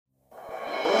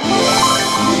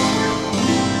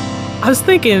I was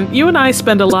thinking, you and I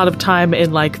spend a lot of time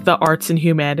in like the arts and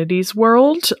humanities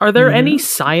world. Are there any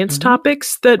science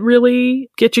topics that really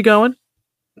get you going?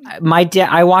 My dad,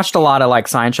 I watched a lot of like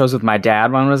science shows with my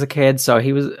dad when I was a kid. So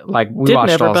he was like, we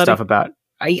watched all the stuff about.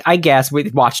 I guess we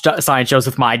watched science shows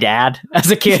with my dad as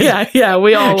a kid. Yeah,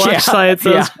 we all watched science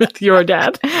shows with your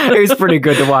dad. It was pretty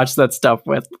good to watch that stuff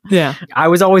with. Yeah. I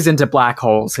was always into black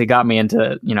holes. He got me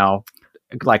into,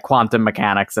 like quantum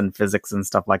mechanics and physics and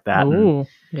stuff like that. Ooh,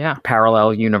 yeah.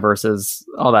 Parallel universes,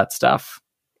 all that stuff.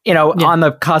 On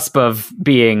the cusp of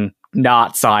being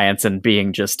not science and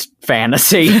being just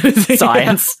fantasy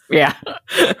science. Yeah.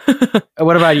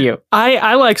 What about you?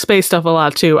 I like space stuff a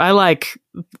lot too. I like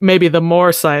maybe the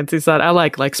more sciencey side. I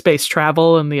like space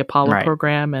travel and the Apollo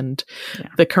program and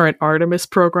the current Artemis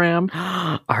program.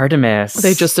 Artemis.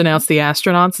 They just announced the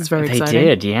astronauts. It's very exciting. They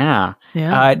did, yeah.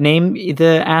 Name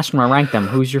the astronaut. Rank them.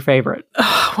 Who's your favorite?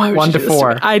 1 to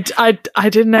 4. I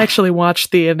didn't actually watch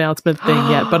the announcement thing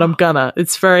yet, but I'm gonna.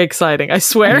 It's very exciting. I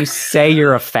swear. And you say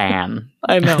you're a fan.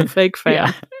 I know, fake fan.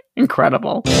 Yeah.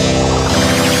 Incredible.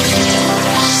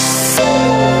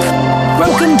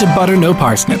 Welcome to Butter No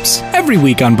Parsnips. Every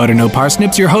week on Butter No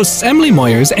Parsnips, your hosts Emily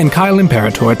Moyers and Kyle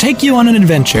Imperator take you on an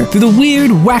adventure through the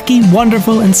weird, wacky,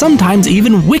 wonderful, and sometimes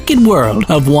even wicked world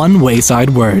of one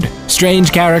wayside word.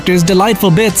 Strange characters,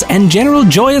 delightful bits, and general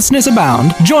joyousness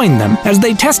abound. Join them as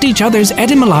they test each other's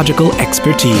etymological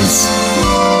expertise.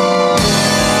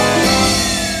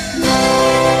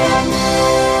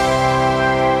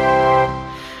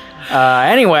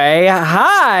 Anyway,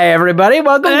 hi everybody.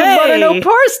 Welcome to Butter No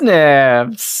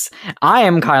Parsnips. I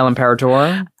am Kyle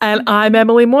Imperator. And I'm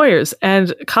Emily Moyers.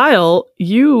 And Kyle,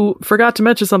 you forgot to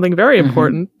mention something very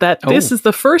important, that this is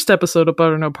the first episode of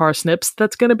Butter No Parsnips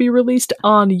that's going to be released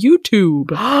on YouTube.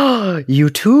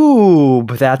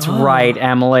 YouTube. That's right,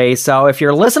 Emily. So if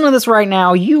you're listening to this right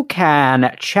now, you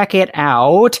can check it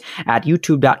out at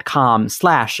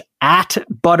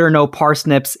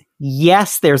youtube.com/@butternoparsnips.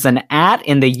 Yes, there's an @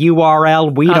 in the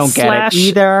URL. We don't get it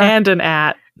either. And an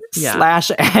 @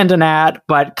 Slash and an @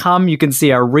 but you can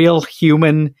see our real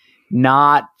human,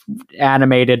 not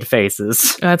animated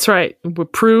faces. That's right. We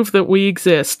prove that we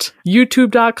exist.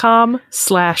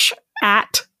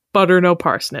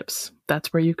 youtube.com/@butternoparsnips.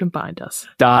 That's where you can find us.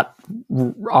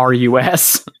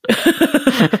 .rus.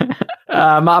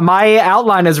 My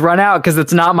outline has run out because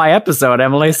it's not my episode,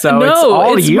 Emily. So it's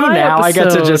all you now. Episode. I get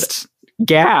to just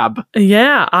gab.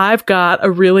 Yeah, I've got a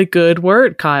really good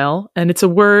word, Kyle, and it's a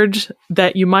word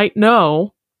that you might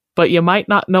know, but you might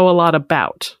not know a lot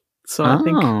about. So I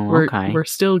think we're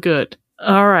still good.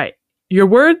 All right. Your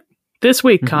word this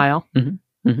week, Kyle,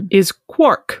 is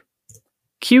quark.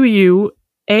 Quark.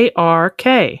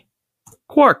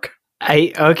 Quark.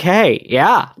 Okay.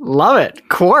 Yeah. Love it.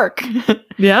 Quark.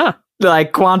 Yeah.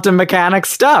 Like quantum mechanics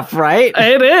stuff, right?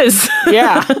 It is.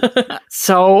 Yeah.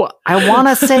 So I want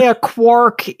to say a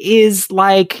quark is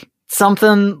like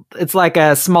something, it's like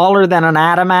a smaller than an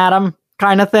atom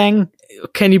kind of thing.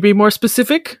 Can you be more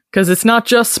specific? Because it's not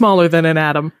just smaller than an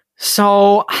atom.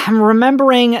 So I'm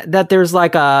remembering that there's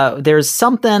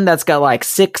something that's got like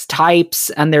 6 types,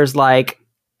 and there's like,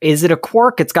 is it a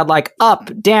quark? It's got like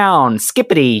up, down,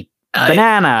 skippity,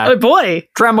 banana. Oh boy.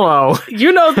 Tremolo.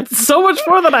 You know so much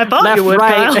more than I thought Left, you would,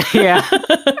 right. Kyle. Yeah.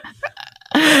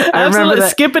 I remember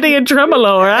that. Skippity and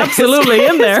tremolo are absolutely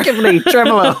in there. Skippity,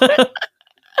 tremolo.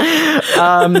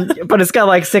 But it's got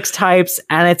like 6 types,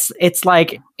 and it's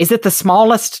like, is it the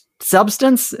smallest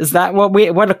substance? Is that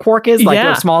what a quark is? Like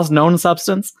the smallest known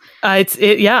substance?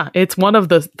 It's one of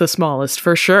the smallest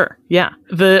for sure. Yeah.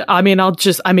 Play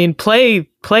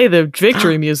the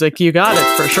victory music. You got it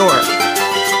for sure.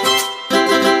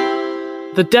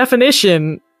 The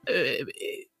definition,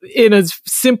 in a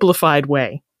simplified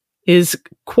way, is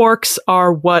quarks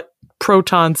are what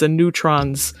protons and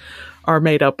neutrons are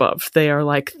made up of. They are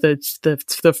like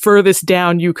the furthest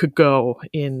down you could go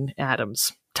in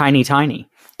atoms. Tiny.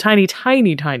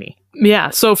 Yeah.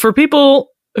 So for people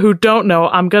who don't know,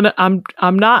 I'm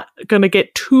not gonna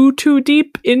get too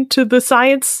deep into the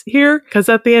science here, because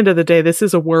at the end of the day, this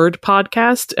is a word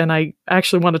podcast, and I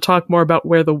actually want to talk more about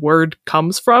where the word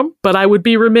comes from. But I would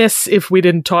be remiss if we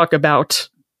didn't talk about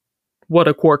what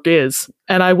a quark is.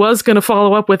 And I was going to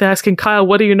follow up with asking Kyle,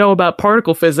 what do you know about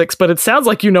particle physics? But it sounds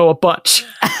like you know a bunch.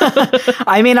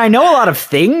 I mean, I know a lot of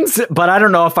things, but I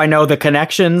don't know if I know the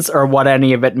connections or what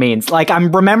any of it means. Like, I'm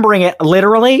remembering it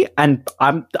literally, and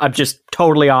I'm just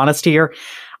totally honest here.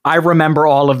 I remember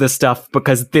all of this stuff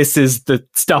because this is the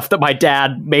stuff that my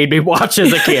dad made me watch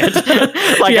as a kid.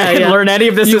 I didn't learn any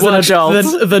of this as an adult.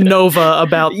 The Nova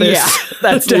about this. Yeah,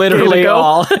 that's literally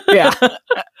all. Yeah.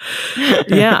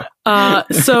 Yeah.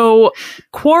 So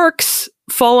quarks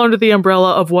fall under the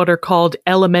umbrella of what are called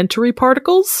elementary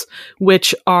particles,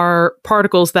 which are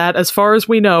particles that, as far as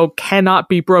we know, cannot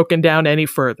be broken down any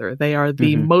further. They are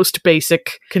the most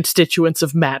basic constituents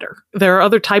of matter. There are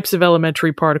other types of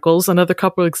elementary particles. Another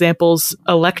couple of examples,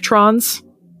 electrons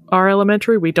are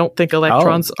elementary. We don't think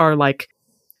electrons are like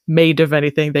made of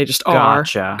anything. They just are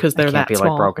because they're that small.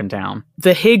 Like broken down.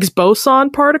 The Higgs boson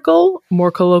particle,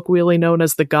 more colloquially known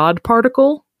as the God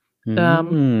particle,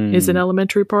 is an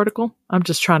elementary particle. I'm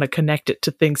just trying to connect it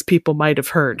to things people might have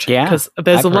heard. Yeah, because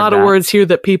there's a lot of words here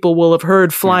that people will have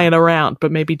heard flying around,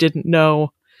 but maybe didn't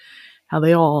know how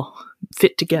they all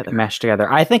fit together. Mesh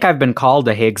together. I think I've been called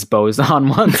a Higgs boson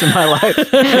once in my life.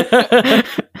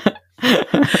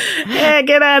 Yeah,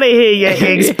 get out of here, you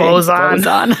Higgs boson.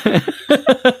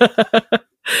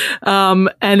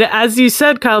 And as you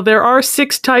said, Kyle, there are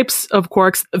 6 types of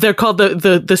quarks. They're called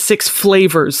the 6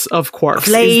 flavors of quarks.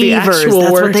 Flavors.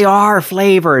 That's what they are.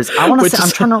 Flavors. I want to say. I'm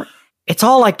trying to. It's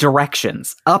all like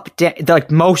directions. Up, down.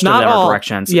 Like most of them are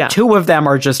directions. Yeah. 2 of them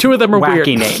are just wacky weird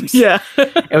names. Yeah.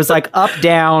 It was like up,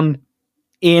 down,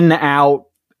 in, out,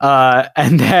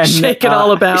 and then shake it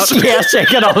all about. Yeah,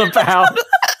 shake it all about.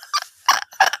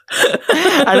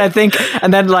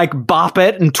 And then like bop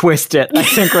it and twist it, I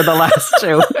think were the last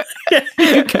 2. Yeah,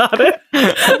 you got it.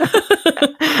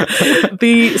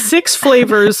 The 6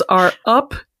 flavors are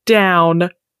up, down,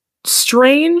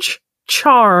 strange,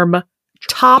 charm,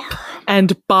 top,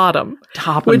 and bottom.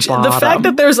 The fact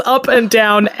that there's up and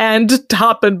down and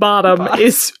top and bottom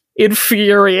is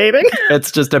infuriating.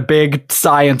 It's just a big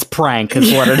science prank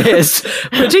is what it is.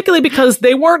 Particularly because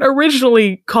they weren't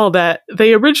originally called that.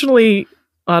 They originally,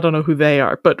 I don't know who they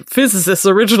are, but physicists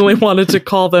originally wanted to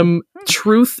call them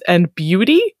truth and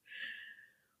beauty.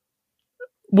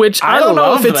 Which I don't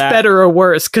know if it's better or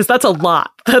worse, because that's a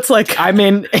lot. That's like, I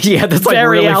mean, yeah, that's like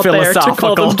very really out philosophical. there to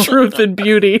call them truth and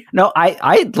beauty. No,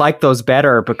 I like those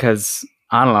better because,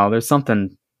 I don't know, there's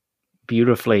something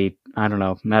beautifully, I don't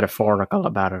know, metaphorical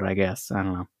about it, I guess. I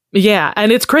don't know. Yeah,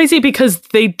 and it's crazy because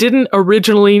they didn't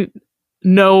originally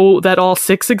know that all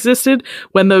 6 existed.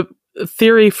 When the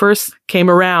theory first came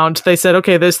around, they said,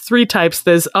 okay, there's 3 types.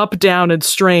 There's up, down, and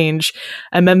strange.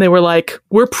 And then they were like,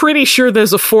 we're pretty sure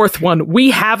there's a 4th one.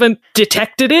 We haven't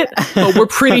detected it, but we're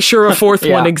pretty sure a 4th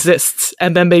one exists.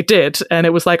 And then they did. And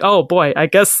it was like, oh boy, I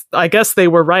guess they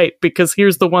were right, because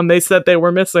here's the one they said they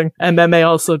were missing. And then they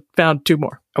also found 2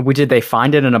 more. Did they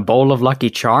find it in a bowl of Lucky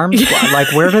Charms? Yeah.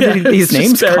 Like, where did these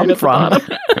names come from?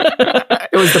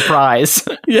 It was the prize.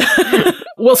 Yeah.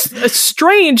 Well,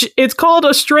 strange, it's called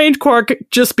a strange quark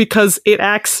just because it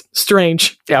acts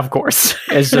strange. Yeah, of course.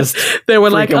 It's just they were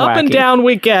like, up wacky. And down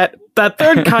we get. That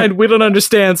third kind we don't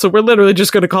understand, so we're literally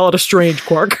just going to call it a strange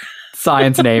quark.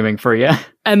 Science naming for you.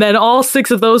 And then all 6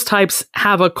 of those types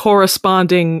have a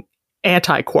corresponding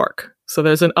anti-quark. So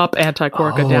there's an up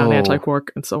anti-quark, a down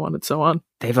anti-quark, and so on and so on.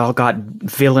 They've all got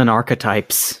villain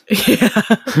archetypes. Yeah.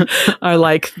 Are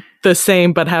like the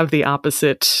same but have the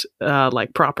opposite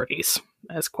like properties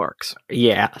as quarks.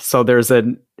 Yeah. So there's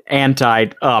an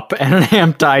anti-up and an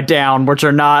anti-down, which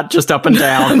are not just up and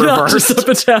down, reversed. Just up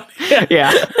and down.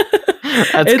 Yeah.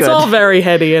 That's it's good. all very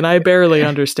heady, and I barely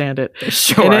understand it.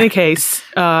 Sure. In any case,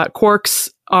 quarks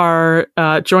are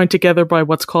joined together by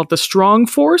what's called the strong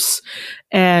force,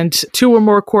 and 2 or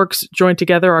more quarks joined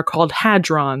together are called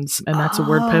hadrons, and that's a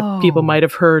word people might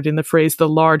have heard in the phrase the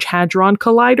Large Hadron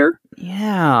Collider.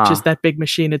 Yeah. Which is that big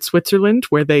machine in Switzerland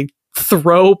where they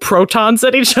throw protons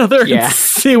at each other and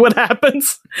see what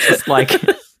happens. Just like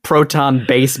proton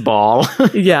baseball.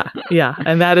 Yeah.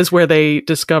 And that is where they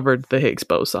discovered the Higgs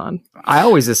boson. I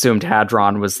always assumed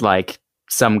hadron was like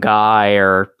some guy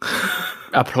or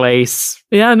a place.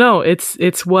 Yeah, no,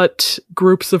 it's what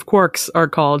groups of quarks are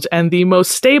called. And the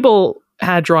most stable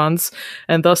hadrons,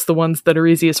 and thus the ones that are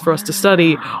easiest for us to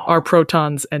study, are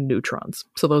protons and neutrons.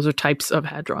 So those are types of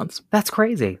hadrons. That's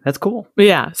crazy. That's cool.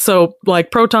 Yeah, so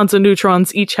like protons and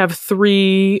neutrons each have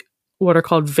 3 what are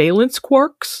called valence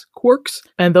quarks,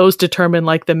 and those determine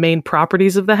like the main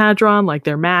properties of the hadron, like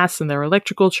their mass and their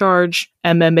electrical charge.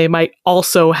 And then they might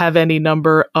also have any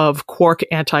number of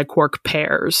quark-anti-quark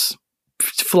pairs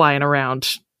flying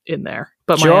around in there.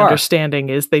 But my understanding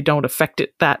is they don't affect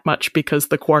it that much because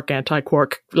the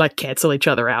quark-anti-quark like cancel each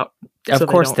other out. Of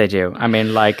course they do. I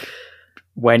mean, like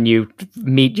when you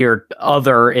meet your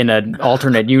other in an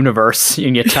alternate universe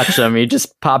and you touch them, you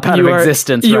just pop out of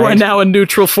existence. You are now a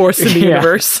neutral force in the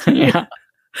universe. Yeah.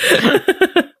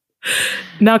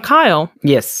 Now, Kyle.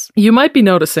 Yes. You might be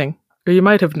noticing, or you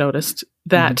might have noticed,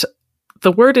 that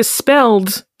the word is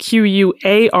spelled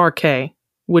Quark,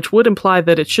 which would imply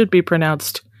that it should be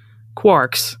pronounced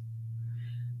quarks.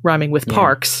 rhyming with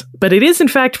parks, but it is in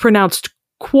fact pronounced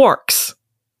quarks,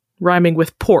 rhyming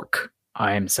with pork.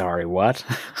 I'm sorry, what?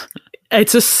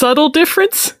 It's a subtle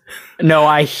difference. No,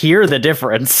 I hear the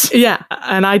difference. Yeah,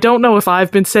 and I don't know if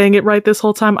I've been saying it right this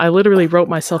whole time. I literally wrote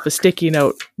myself a sticky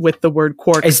note with the word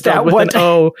quark spelled with an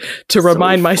O to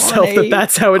remind myself that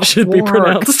that's how it should be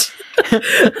pronounced.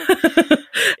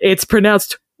 It's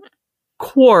pronounced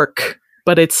quark,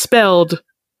 but it's spelled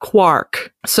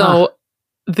quark. So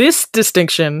this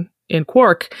distinction in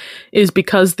Quark is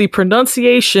because the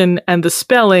pronunciation and the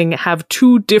spelling have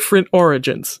two different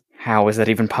origins. How is that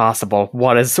even possible?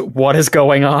 What is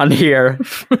going on here?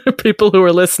 People who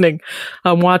are listening,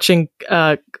 I'm watching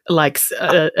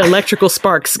electrical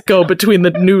sparks go between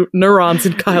the new neurons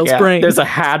in Kyle's brain. There's a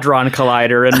hadron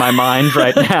collider in my mind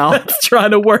right now. It's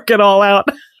trying to work it all out.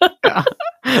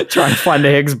 Trying to find the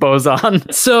Higgs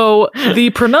boson. So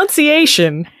the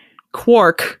pronunciation,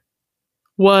 quark,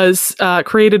 was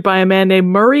created by a man named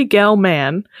Murray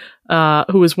Gell-Mann,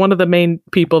 who was one of the main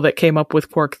people that came up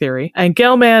with quark theory. And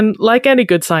Gell-Mann, like any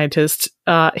good scientist,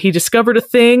 he discovered a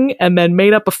thing and then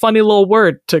made up a funny little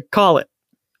word to call it.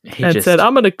 He said,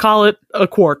 I'm going to call it a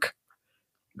quark,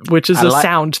 which is a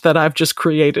sound that I've just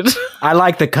created. I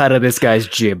like the cut of this guy's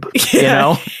jib, you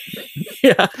know?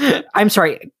 Yeah. I'm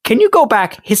sorry. Can you go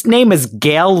back? His name is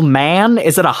Gell-Mann?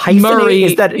 Is it a hyphen?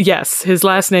 Murray, yes. His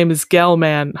last name is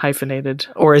Gell-Mann hyphenated.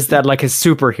 Or is that like his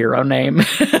superhero name?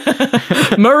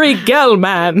 Murray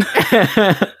Gell-Mann.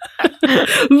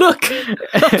 Look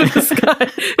up in the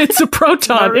sky. It's a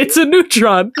proton. It's a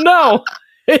neutron. No.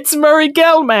 It's Murray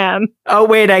Gell-Mann. Oh,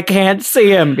 wait, I can't see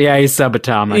him. Yeah, he's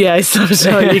subatomic. Yeah, he's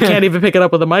subatomic. You can't even pick it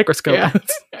up with a microscope. Yeah.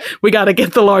 We got to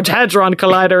get the Large Hadron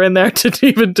Collider in there to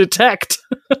even detect.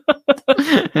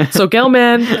 So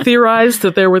Gell-Mann theorized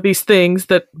that there were these things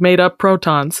that made up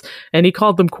protons, and he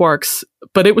called them quarks,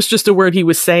 but it was just a word he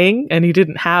was saying, and he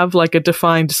didn't have like a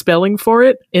defined spelling for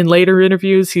it. In later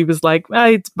interviews, he was like,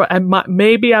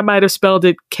 maybe I might have spelled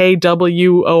it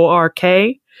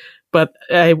Kwork. But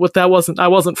I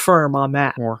wasn't firm on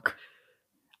that. Quark.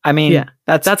 I mean, yeah,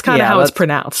 that's kind of how it's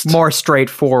pronounced. More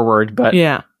straightforward, but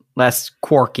less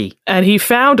quirky. And he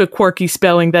found a quirky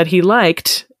spelling that he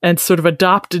liked and sort of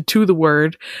adopted to the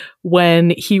word when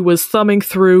he was thumbing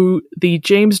through the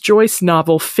James Joyce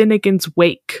novel Finnegan's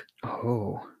Wake.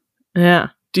 Oh. Yeah.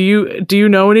 Do you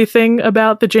know anything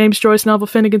about the James Joyce novel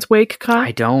Finnegan's Wake, Kyle?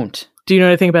 I don't. Do you know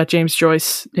anything about James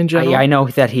Joyce in general? I know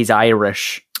that he's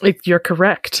Irish. You're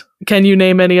correct. Can you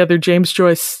name any other James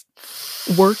Joyce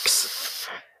works?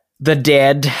 The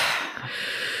Dead.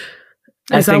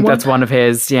 I think that's one of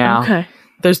his, yeah. Okay.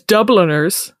 There's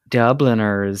Dubliners.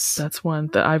 Dubliners. That's one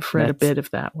that I've read a bit of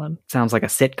that one. Sounds like a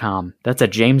sitcom. That's a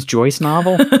James Joyce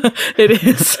novel? It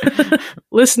is.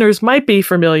 Listeners might be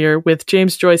familiar with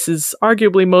James Joyce's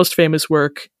arguably most famous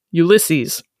work,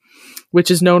 Ulysses,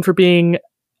 which is known for being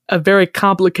a very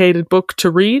complicated book to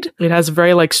read. It has a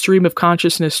very stream of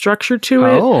consciousness structure to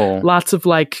it. Oh. Lots of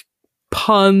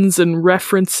puns and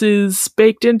references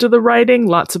baked into the writing,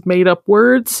 lots of made up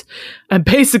words. And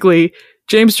basically,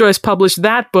 James Joyce published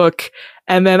that book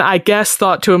and then I guess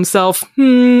thought to himself,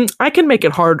 I can make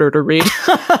it harder to read.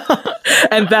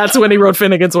 And that's when he wrote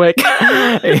Finnegan's Wake.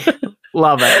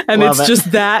 Love it. And it's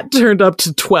just that turned up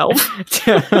to 12.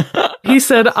 He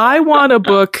said, I want a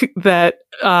book that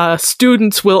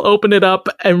students will open it up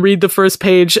and read the first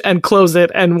page and close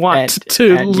it and want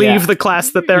to leave the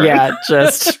class that they're in. Yeah,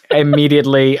 just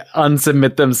immediately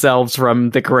unsubmit themselves from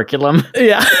the curriculum.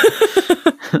 Yeah.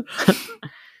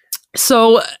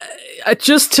 So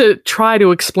just to try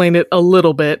to explain it a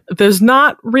little bit, there's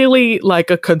not really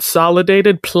a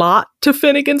consolidated plot to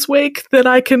Finnegan's Wake that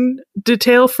I can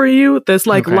detail for you. There's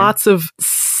lots of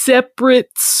separate,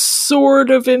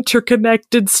 sort of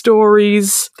interconnected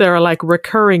stories. There are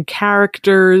recurring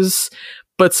characters,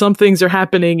 but some things are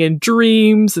happening in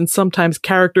dreams, and sometimes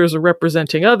characters are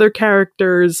representing other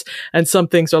characters, and some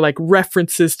things are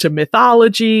references to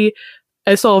mythology.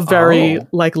 It's all very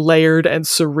layered and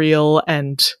surreal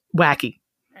and wacky.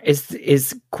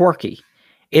 Is quirky.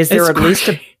 Is there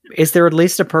at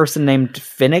least a person named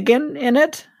Finnegan in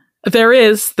it? There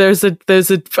is. There's a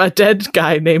dead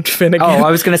guy named Finnegan. Oh, I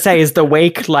was going to say, is the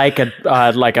wake like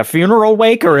a funeral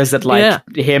wake, or is it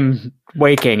him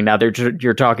waking. Now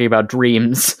you're talking about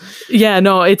dreams. Yeah,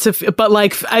 no, but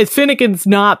like Finnegan's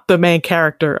not the main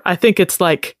character. I think it's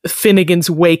like Finnegan's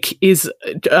Wake is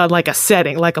like a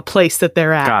setting, like a place that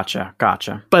they're at.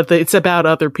 Gotcha. But it's about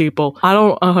other people. I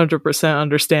don't 100%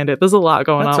 understand it. There's a lot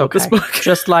going on with this book.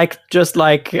 just like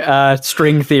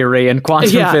string theory and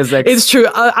quantum physics. It's true.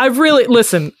 I've really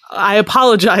listen. I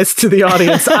apologize to the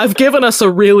audience. I've given us a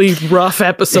really rough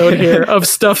episode here of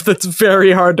stuff that's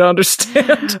very hard to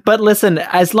understand. But listen,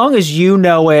 as long as you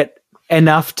know it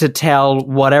enough to tell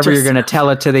whatever you're going to tell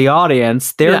it to the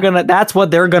audience, that's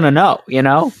what they're going to know, you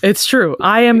know? It's true.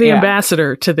 I am the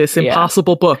ambassador to this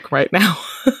impossible book right now.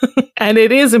 And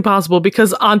it is impossible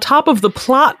because on top of the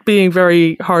plot being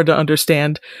very hard to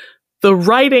understand, the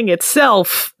writing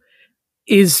itself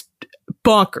is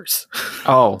bonkers.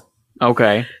 Oh,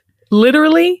 okay.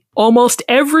 Literally, almost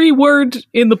every word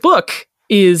in the book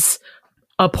is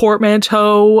a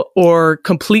portmanteau or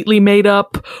completely made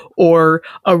up or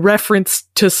a reference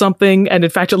to something. And in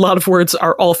fact, a lot of words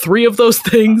are all three of those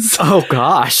things. Oh,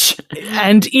 gosh.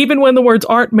 And even when the words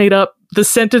aren't made up, the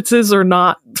sentences are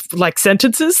not like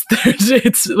sentences.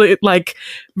 It's like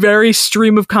very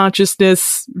stream of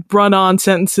consciousness, run-on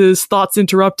sentences, thoughts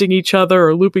interrupting each other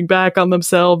or looping back on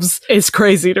themselves. It's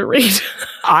crazy to read.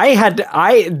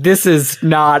 This is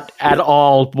not at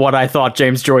all what I thought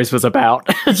James Joyce was about.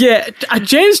 Yeah,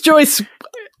 James Joyce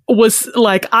was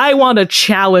like, I want to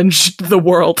challenge the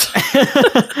world.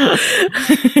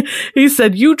 He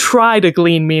said, you try to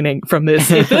glean meaning from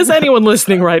this. If there's anyone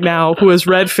listening right now who has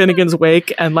read Finnegan's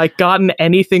Wake and like gotten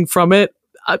anything from it,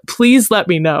 please let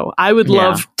me know. I would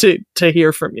love to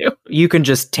hear from you. You can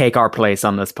just take our place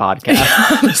on this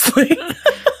podcast. Honestly.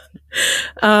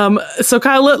 So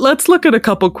Kyle, let's look at a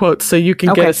couple quotes so you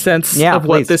can get a sense of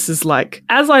what this is like.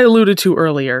 As I alluded to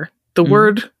earlier, the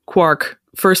word quark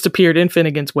first appeared in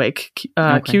Finnegan's Wake,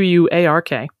 Quark.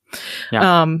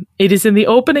 Yeah. It is in the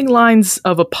opening lines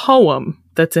of a poem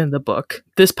that's in the book.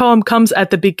 This poem comes at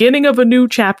the beginning of a new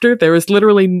chapter. There is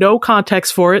literally no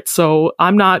context for it, so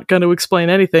I'm not going to explain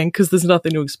anything because there's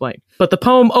nothing to explain. But the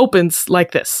poem opens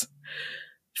like this.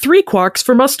 3 quarks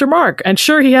for Muster Mark, and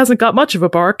sure he hasn't got much of a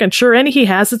bark, and sure any he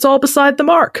has, it's all beside the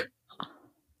mark.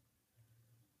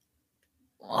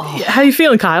 Oh. How you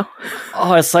feeling, Kyle?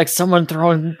 Oh, it's like someone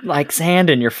throwing like sand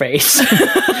in your face.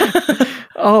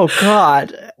 Oh,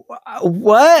 God.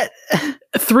 What?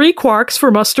 3 quarks for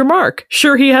Muster Mark.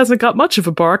 Sure he hasn't got much of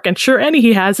a bark, and sure any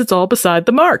he has, it's all beside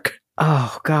the mark.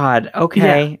 Oh, God.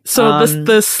 Okay. Yeah. So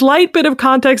the slight bit of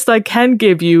context I can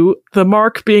give you, the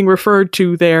mark being referred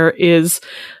to there is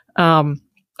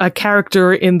a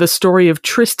character in the story of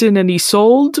Tristan and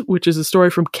Isolde, which is a story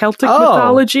from Celtic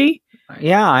mythology.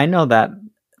 Yeah, I know that.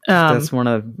 That's one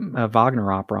of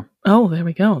Wagner opera. Oh, there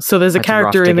we go. So there's a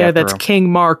character in there that's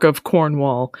King Mark of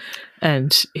Cornwall,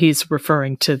 and he's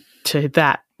referring to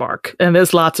that Mark. And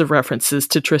there's lots of references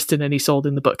to Tristan and Isolde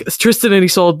in the book. Tristan and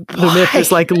Isolde, the myth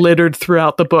is like littered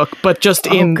throughout the book, but just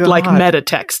in like meta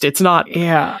text. It's not.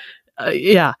 Yeah.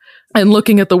 And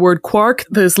looking at the word quark,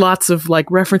 there's lots of like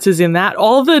references in that.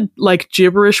 All the like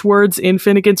gibberish words in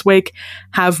Finnegan's Wake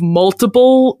have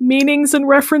multiple meanings and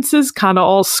references kind of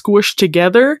all squished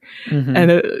together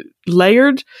and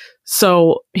layered.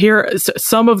 So here,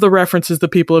 some of the references that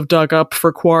people have dug up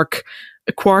for quark.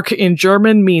 Quark in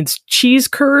German means cheese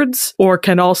curds, or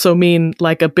can also mean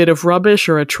like a bit of rubbish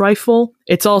or a trifle.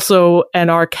 It's also an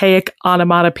archaic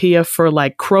onomatopoeia for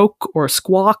like croak or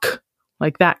squawk.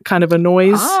 Like that kind of a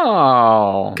noise.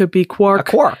 Oh. Could be quark.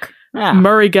 A quark. Yeah.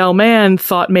 Murray Gell-Mann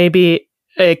thought maybe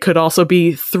it could also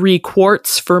be 3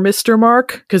 quarts for Mr.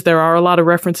 Mark, because there are a lot of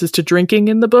references to drinking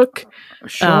in the book.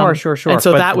 Sure. And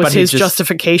so that was his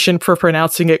justification for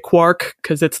pronouncing it quark,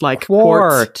 because it's like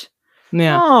quarts.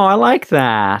 Yeah. Oh, I like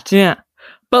that. Yeah.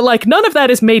 But like none of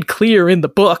that is made clear in the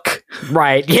book.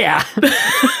 Right, yeah.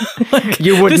 Like,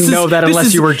 you wouldn't know that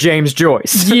unless you were James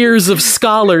Joyce. Years of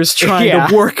scholars trying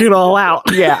to work it all out.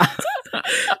 Yeah.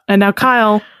 And now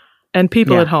Kyle and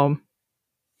people at home,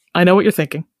 I know what you're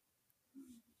thinking.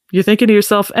 You're thinking to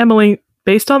yourself, Emily,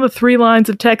 based on the 3 lines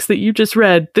of text that you just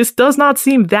read, this does not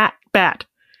seem that bad.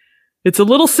 It's a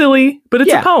little silly, but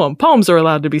it's a poem. Poems are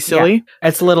allowed to be silly. Yeah.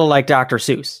 It's a little like Dr.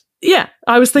 Seuss. Yeah,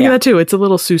 I was thinking that too. It's a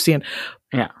little Seussian.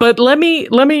 Yeah. But let me,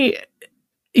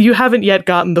 you haven't yet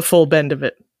gotten the full bend of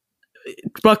it.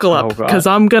 Buckle up, because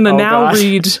I'm going to now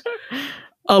read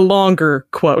a longer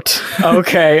quote.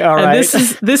 Okay, all right.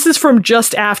 And this is from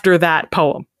just after that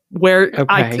poem, where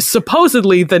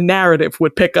supposedly the narrative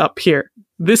would pick up here.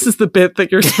 This is the bit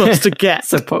that you're supposed to get.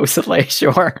 Supposedly,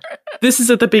 sure. This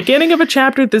is at the beginning of a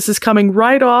chapter. This is coming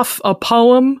right off a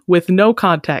poem with no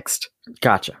context.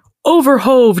 Gotcha.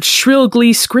 Overhoved shrill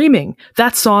glee screaming.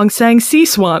 That song sang sea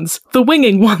swans, the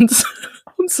winging ones.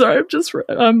 I'm sorry,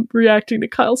 I'm reacting to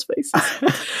Kyle's face.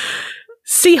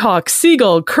 Seahawk,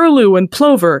 seagull, curlew, and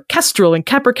plover, kestrel, and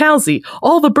capercailzie,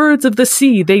 all the birds of the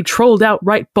sea they trolled out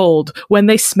right bold, when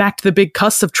they smacked the big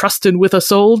cuss of Trustin with a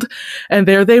sold. And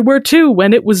there they were too,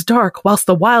 when it was dark, whilst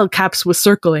the wildcaps was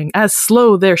circling, as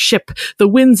slow their ship, the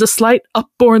winds a slight,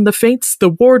 upborne the faints, the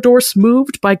war dorse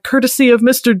moved, by courtesy of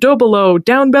Mr. Dobelow,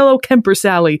 down bellow Kemper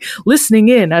Sally, listening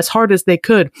in as hard as they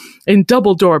could, in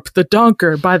Doubledorp, the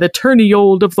donker, by the tourney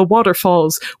old of the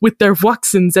waterfalls, with their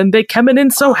voixens, and they kemen in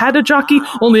so had a jockey,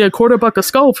 only a $quarter a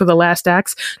skull for the last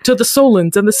acts, to the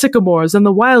solons and the sycamores and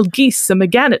the wild geese and the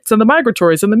gannets and the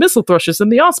migratories and the missel thrushes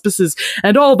and the auspices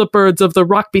and all the birds of the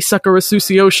rockby sucker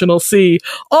associational sea,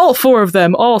 all four of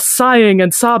them, all sighing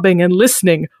and sobbing and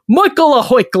listening. Michael a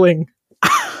hoikling.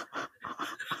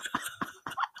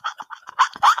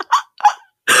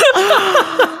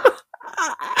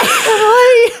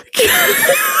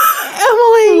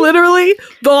 Emily, literally,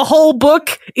 the whole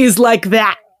book is like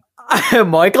that.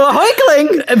 Michael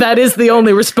Hoikling. That is the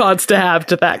only response to have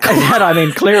to that. That, I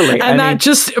mean, clearly. And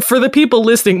just, for the people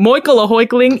listening, Michael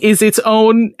Hoikling is its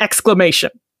own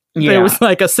exclamation. Yeah. There was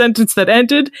like a sentence that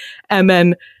ended, and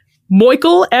then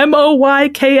Michael,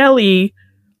 Moykle,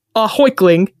 a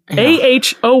Hoikling,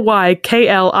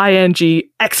 Ahoykling,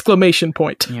 exclamation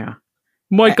point. Yeah.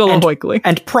 Michael Hoikling.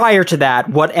 And prior to that,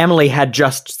 what Emily had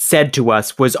just said to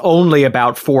us was only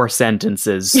about 4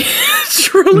 sentences.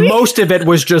 Truly? Most of it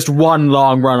was just one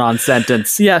long run-on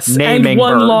sentence. Yes, naming and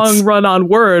one birds. long run-on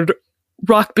word,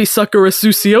 rockby sucker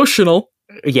associational.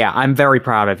 Yeah, I'm very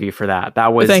proud of you for that.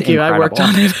 That was Thank you, incredible. I worked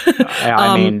on it.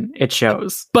 I mean, it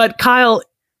shows. But Kyle,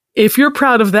 if you're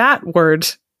proud of that word,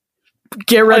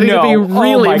 get ready to be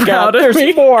really proud of me.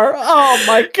 There's more. Oh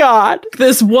my God.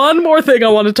 There's one more thing I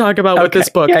want to talk about with this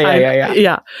book.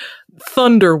 Yeah.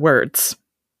 Thunder words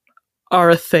are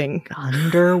a thing.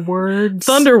 Thunder words?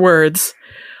 Thunder words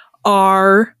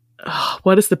are...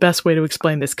 what is the best way to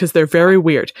explain this? Because they're very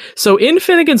weird. So in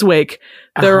Finnegan's Wake,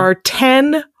 there are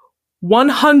 10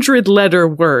 100-letter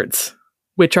words,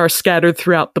 which are scattered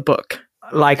throughout the book.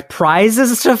 Like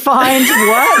prizes to find?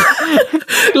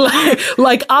 What?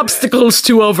 like obstacles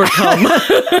to overcome.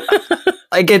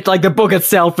 like the book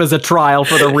itself is a trial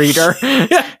for the reader.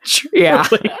 Yeah.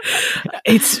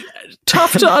 It's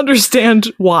tough to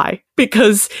understand why.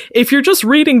 Because if you're just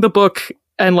reading the book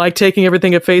and like taking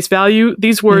everything at face value,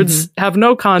 these words have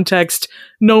no context,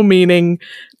 no meaning.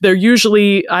 They're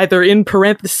usually either in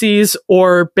parentheses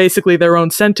or basically their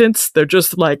own sentence. They're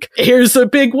just like, here's a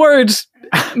big word.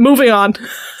 Moving on.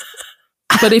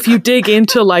 But if you dig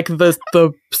into like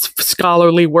the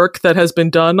scholarly work that has been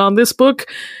done on this book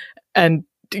and,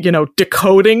 you know,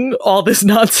 decoding all this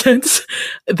nonsense,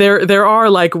 there are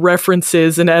like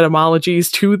references and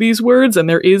etymologies to these words, and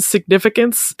there is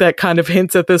significance that kind of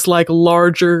hints at this like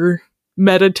larger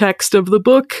meta text of the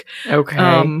book.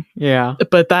 Okay. Yeah.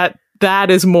 But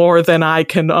that is more than I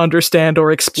can understand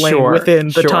or explain within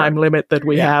the time limit that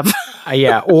we have.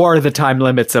 Or the time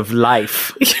limits of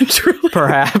life. Truly.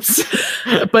 Perhaps.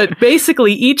 But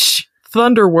basically, each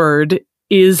thunder word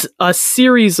is a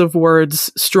series of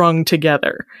words strung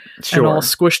together and all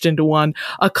squished into one.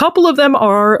 A couple of them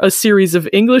are a series of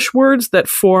English words that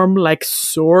form like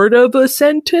sort of a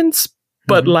sentence,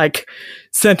 but like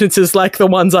sentences like the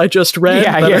ones I just read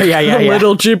a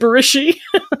little gibberishy.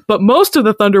 But most of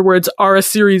the thunder words are a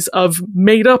series of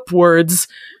made-up words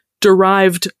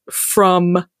derived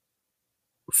from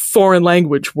foreign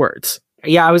language words.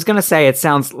 Yeah, I was going to say, it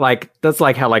sounds like that's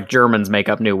like how like Germans make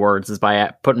up new words, is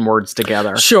by putting words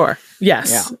together. Sure. Yes.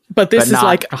 Yeah. But this is not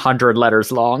like 100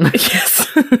 letters long. Yes.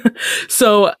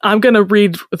 So I'm going to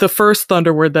read the first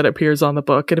thunder word that appears on the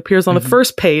book. It appears on the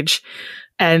first page.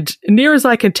 And near as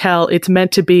I can tell, it's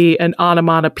meant to be an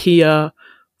onomatopoeia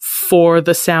for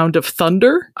the sound of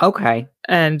thunder. Okay.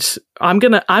 And I'm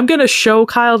gonna show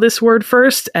Kyle this word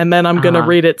first, and then I'm gonna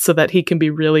read it so that he can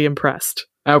be really impressed.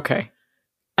 Okay.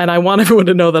 And I want everyone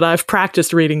to know that I've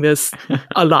practiced reading this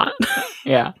a lot.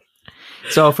 Yeah.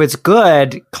 So if it's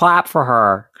good, clap for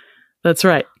her. That's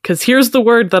right. Because here's the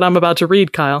word that I'm about to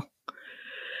read, Kyle.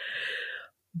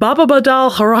 Baba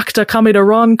badal harakta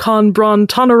kamidaron kon bron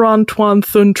tonaron twan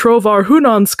thun trovar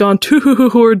hunan skan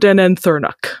tuhuhuhur denen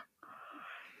thurnuk.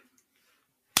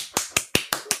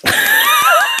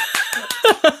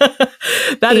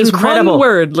 That is incredible. One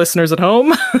word, listeners at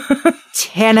home.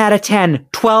 10 out of 10.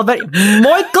 12 out of...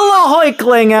 Michael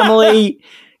Hoikling, Emily.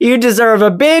 You deserve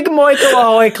a big Michael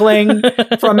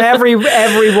Hoikling from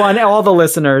everyone, all the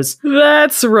listeners.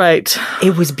 That's right.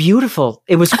 It was beautiful.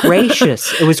 It was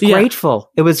gracious. It was grateful.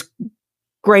 It was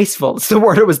graceful. It's the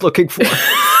word I was looking for.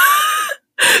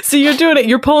 So you're doing it.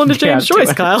 You're pulling to James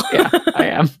Joyce, Kyle. Yeah,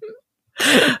 I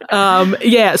am.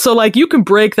 Yeah, so like you can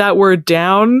break that word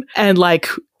down and like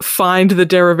find the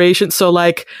derivation. So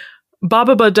like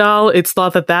Baba Badal, it's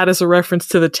thought that that is a reference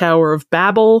to the Tower of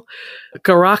Babel.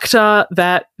 Garakta,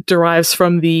 that derives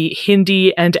from the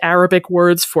Hindi and Arabic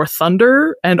words for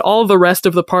thunder, and all the rest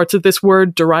of the parts of this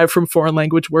word derive from foreign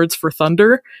language words for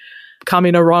thunder.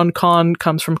 Kaminaron Kon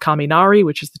comes from Kaminari,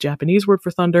 which is the Japanese word for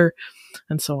thunder,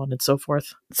 and so on and so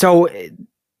forth. So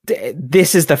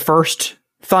this is the first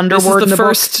thunder This word is the in the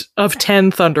first of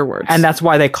 10 thunder words. And that's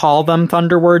why they call them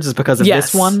thunder words, is because of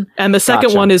this one? And the second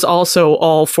Gotcha. one is also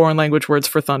all foreign language words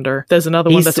for thunder. There's another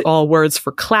one that's all words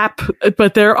for clap,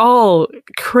 but they're all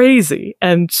crazy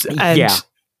and Yeah.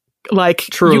 like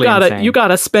Truly insane. you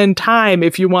gotta spend time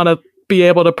if you want to be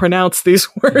able to pronounce these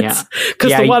words.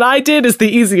 Because the one I did is the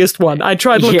easiest one. I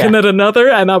tried looking at another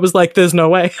and I was like, there's no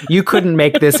way. You couldn't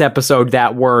make this episode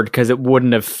that word because it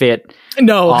wouldn't have fit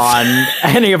on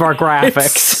any of our graphics.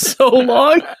 It's so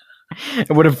long.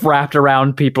 It would have wrapped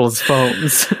around people's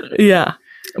phones. Yeah.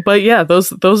 But yeah,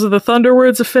 those are the thunder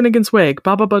words of Finnegan's Wake.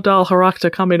 Baba Badal Harakta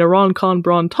Kaminaron Kon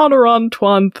Bron Tonaron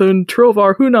Twan Thun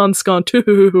Trovar Hunan Skan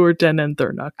Tuhuhur Denen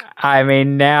Thurnuk. I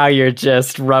mean, now you're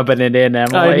just rubbing it in,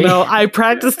 Emily. I know. I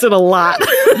practiced it a lot.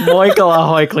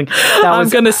 Moikala Hoikling. I'm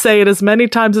going to say it as many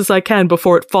times as I can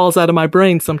before it falls out of my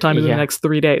brain sometime in the next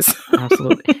 3 days.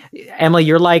 Absolutely. Emily,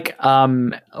 you're like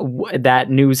that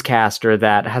newscaster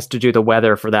that has to do the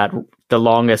weather for the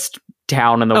longest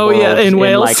town in the world. Oh, yeah, in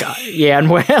Wales. In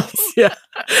Wales.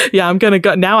 Yeah, I'm going to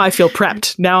go. Now I feel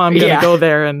prepped. Now I'm going to go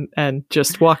there and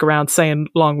just walk around saying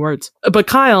long words. But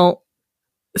Kyle,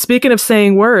 speaking of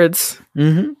saying words,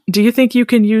 do you think you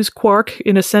can use Quark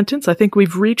in a sentence? I think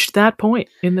we've reached that point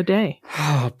in the day.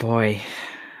 Oh, boy.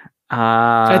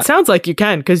 It sounds like you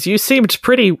can, because you seemed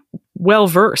pretty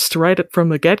well-versed right from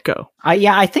the get-go.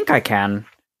 I think I can.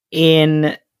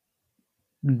 In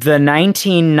the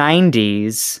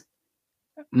 1990s,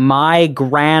 my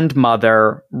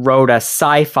grandmother wrote a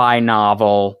sci-fi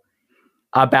novel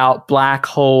about black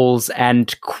holes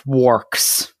and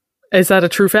quarks. Is that a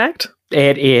true fact?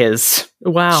 It is.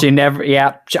 Wow. She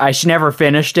never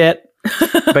finished it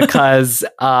because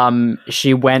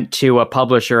she went to a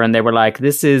publisher and they were like,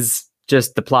 this is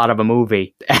just the plot of a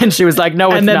movie. And she was like, no,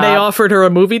 it's not. And then they offered her a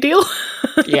movie deal?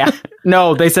 Yeah.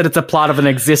 No, they said it's a plot of an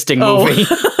existing movie.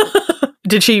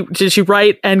 Did she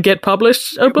write and get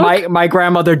published a book? My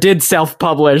grandmother did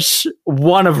self-publish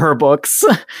one of her books.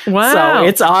 Wow. So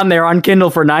it's on there on Kindle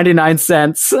for 99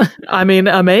 cents. I mean,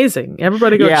 amazing.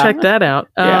 Everybody go check that out.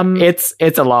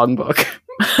 It's a long book.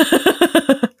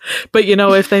 But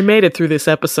if they made it through this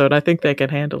episode, I think they can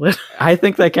handle it. I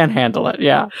think they can handle it,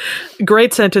 yeah.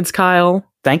 Great sentence, Kyle.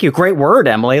 Thank you. Great word,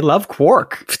 Emily. Love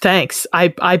Quark. Thanks.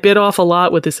 I bit off a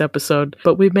lot with this episode,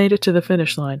 but we made it to the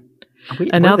finish line.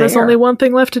 And now there's only one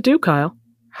thing left to do, Kyle.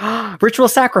 Ritual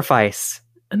sacrifice.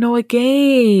 No, a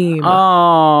game.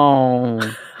 Oh.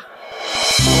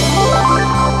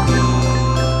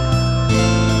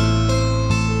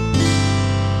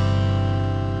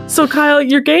 So, Kyle,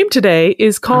 your game today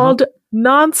is called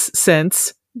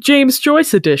Nonsense James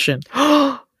Joyce Edition.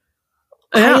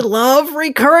 I love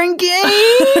recurring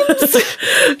games.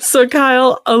 So,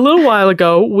 Kyle, a little while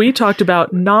ago, we talked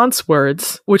about nonce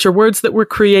words, which are words that were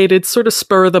created sort of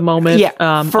spur of the moment.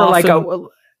 Yeah,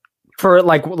 for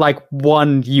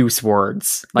one use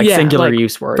words, singular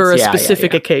use words. For a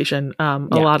specific occasion. A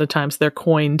lot of times they're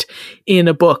coined in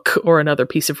a book or another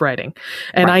piece of writing.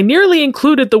 And I nearly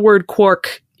included the word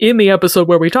quark in the episode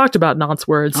where we talked about nonce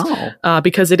words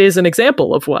because it is an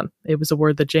example of one. It was a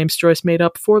word that James Joyce made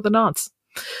up for the nonce.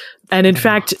 And in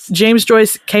fact, James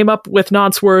Joyce came up with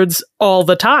nonce words all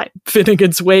the time.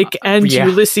 Finnegan's Wake and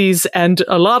Ulysses and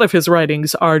a lot of his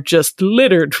writings are just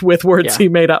littered with words he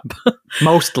made up.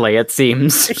 Mostly, it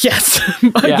seems. Yes.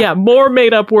 More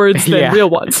made up words than real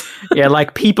ones. Yeah,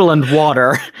 like people and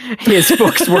water. His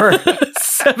books were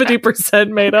 70%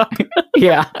 made up.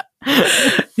 Yeah.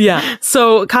 Yeah.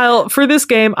 So, Kyle, for this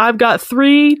game, I've got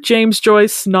 3 James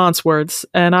Joyce nonce words,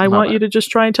 and I want you to just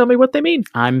try and tell me what they mean.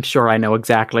 I'm sure I know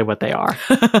exactly what they are.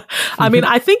 I mean,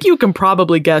 I think you can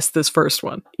probably guess this first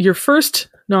one. Your first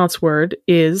nonce word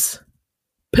is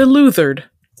peloothered.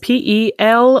 Peloothered.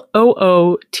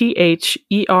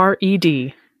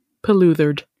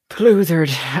 Peloothered.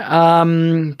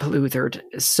 Peloothered.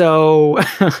 So,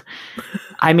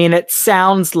 I mean, it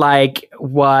sounds like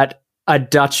how a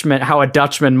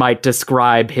Dutchman might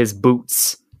describe his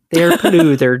boots. They're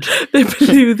peloothered. They're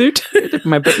peloothered.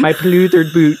 my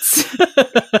peloothered boots.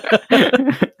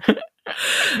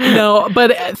 No,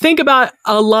 but think about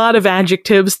a lot of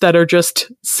adjectives that are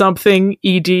just something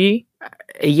ed.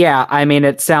 Yeah, I mean,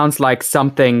 it sounds like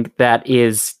something that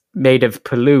is made of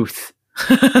Poluth.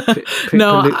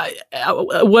 No,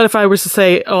 what if I was to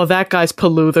say, oh, that guy's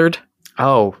polluthered?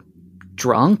 Oh,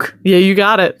 drunk? Yeah, you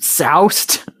got it.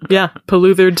 Soused? Yeah,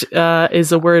 polluthered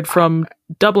is a word from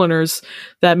Dubliners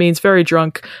that means very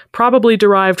drunk, probably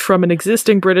derived from an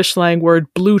existing British slang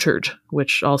word blutered,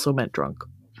 which also meant drunk.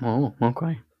 Oh,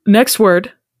 okay. Next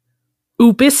word,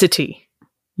 ubicity.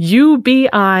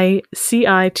 Ubicity.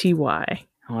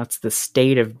 Well, that's the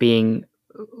state of being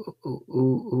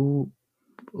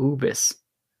ubis.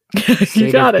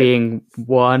 You got it. Being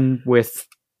one with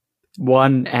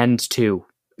one and two.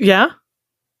 Yeah?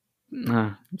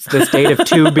 It's the state of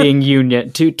two being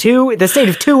union. The state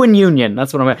of two in union.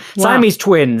 That's what I'm going to... Wow. Siamese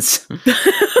twins.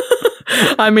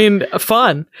 I mean,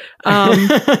 fun. Wrong.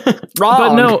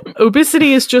 But no,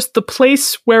 ubicity is just the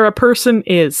place where a person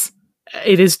is.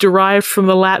 It is derived from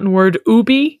the Latin word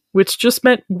ubi, which just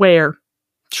meant where.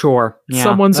 Sure. Yeah,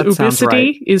 someone's that sounds ubicity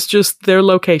right. is just their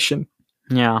location.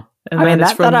 Yeah. And I mean,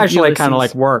 that actually Ulysses. kind of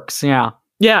like works. Yeah.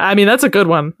 Yeah, I mean, that's a good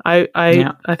one. I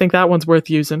think that one's worth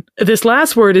using. This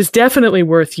last word is definitely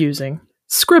worth using.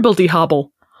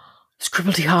 Scribbledy-hobble.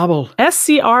 Scribbledy-hobble.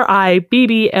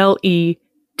 Scribbledehobble.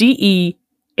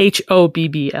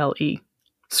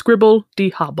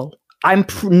 Scribbledy-hobble. I'm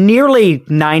nearly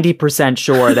 90%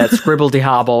 sure that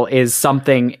Scribbledy-hobble is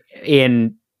something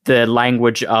in the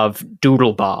language of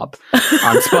Doodle Bob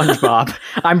on SpongeBob.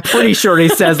 I'm pretty sure he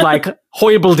says like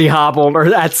hoibledy-hobble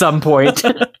or at some point.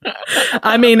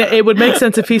 I mean, it would make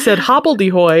sense if he said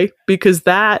hobbledy-hoy, because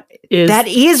that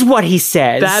is what he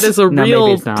says. That is a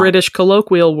real British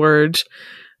colloquial word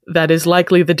that is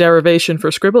likely the derivation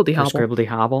for scribbledy-hobble.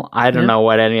 Scribbledy-hobble? I don't know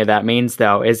what any of that means,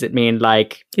 though. Is it mean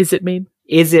like... Is it mean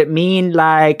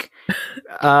I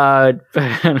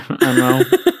don't know,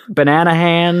 banana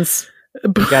hands?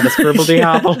 Got a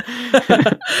scribbledy-hobble?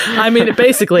 I mean,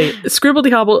 basically,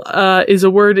 scribbledy-hobble is a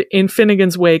word in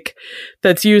Finnegan's Wake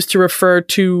that's used to refer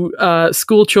to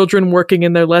school children working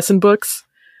in their lesson books.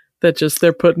 That just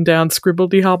they're putting down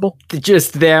scribbledy-hobble.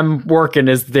 Just them working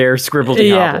as their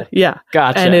scribbledy-hobble. Yeah.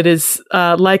 Gotcha. And it is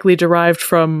likely derived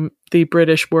from the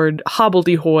British word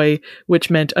hobbledehoy, which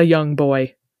meant a young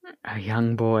boy. A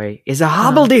young boy is a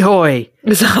hobbledehoy.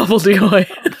 Is a hobbledehoy.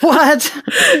 What?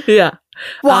 Yeah.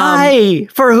 Why?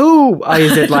 For who?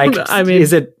 Is it like? I mean,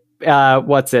 is it?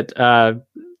 What's it?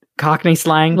 Cockney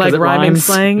slang, like rhyming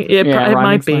slang. It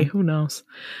might be. Slang. Who knows?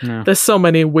 No. There's so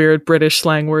many weird British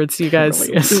slang words. You guys,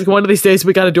 Really one of these days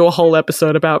we got to do a whole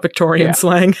episode about Victorian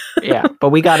slang. Yeah, but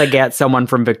we got to get someone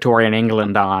from Victorian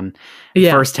England on.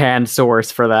 Yeah. First-hand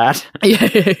source for that.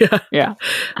 Yeah.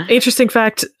 Interesting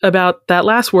fact about that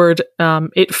last word.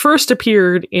 It first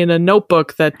appeared in a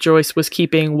notebook that Joyce was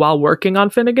keeping while working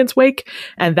on Finnegan's Wake,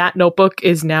 and that notebook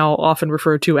is now often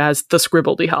referred to as the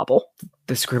Scribbledy-hobble.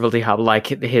 The Scribbledy-hobble, like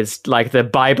the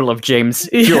Bible of James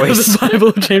Joyce. Joyce. The Bible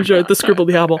of James Joyce, the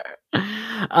Scribbledy-hobble.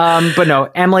 But no,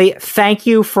 Emily, thank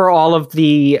you for all of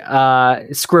the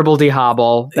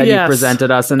Scribbledy-hobble that you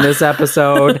presented us in this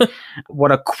episode.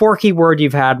 What a quirky word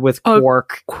you've had with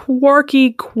Quark.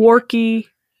 Quirky,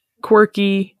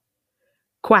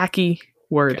 quacky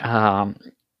word.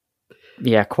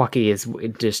 Yeah, quacky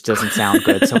it just doesn't sound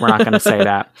good, so we're not going to say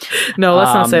that. No,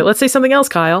 let's not say it. Let's say something else,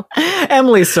 Kyle.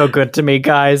 Emily's so good to me,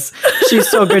 guys. She's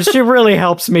so good. She really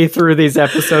helps me through these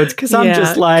episodes because I'm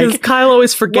just like... Because Kyle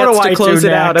always forgets to close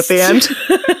it out at the end.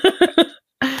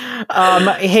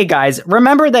 Hey guys,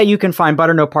 remember that you can find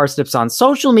Butter No Parsnips on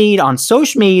social media, on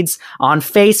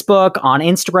Facebook, on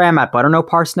Instagram at Butter No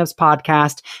Parsnips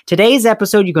Podcast. Today's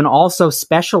episode you can also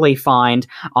specially find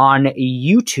on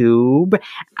YouTube,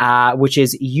 which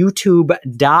is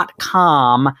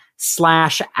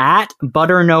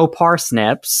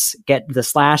youtube.com/@butternoparsnips. Get the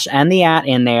slash and the @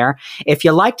 in there. If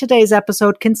you like today's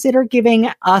episode, consider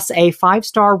giving us a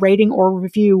 5-star rating or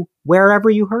review wherever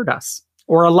you heard us.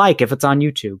 Or a like if it's on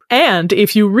YouTube. And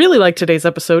if you really like today's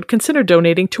episode, consider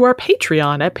donating to our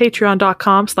Patreon at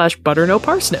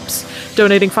patreon.com/butternoparsnips.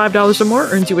 Donating $5 or more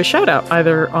earns you a shout out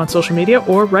either on social media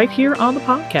or right here on the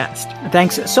podcast.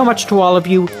 Thanks so much to all of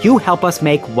you. You help us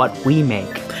make what we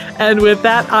make. And with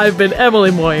that, I've been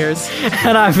Emily Moyers.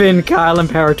 And I've been Kyle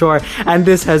Imperator. And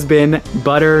this has been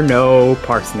Butter No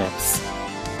Parsnips.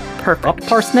 Perfect. Up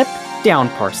parsnip, down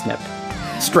parsnip.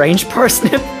 Strange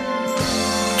parsnip.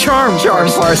 Charm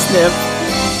parsnip.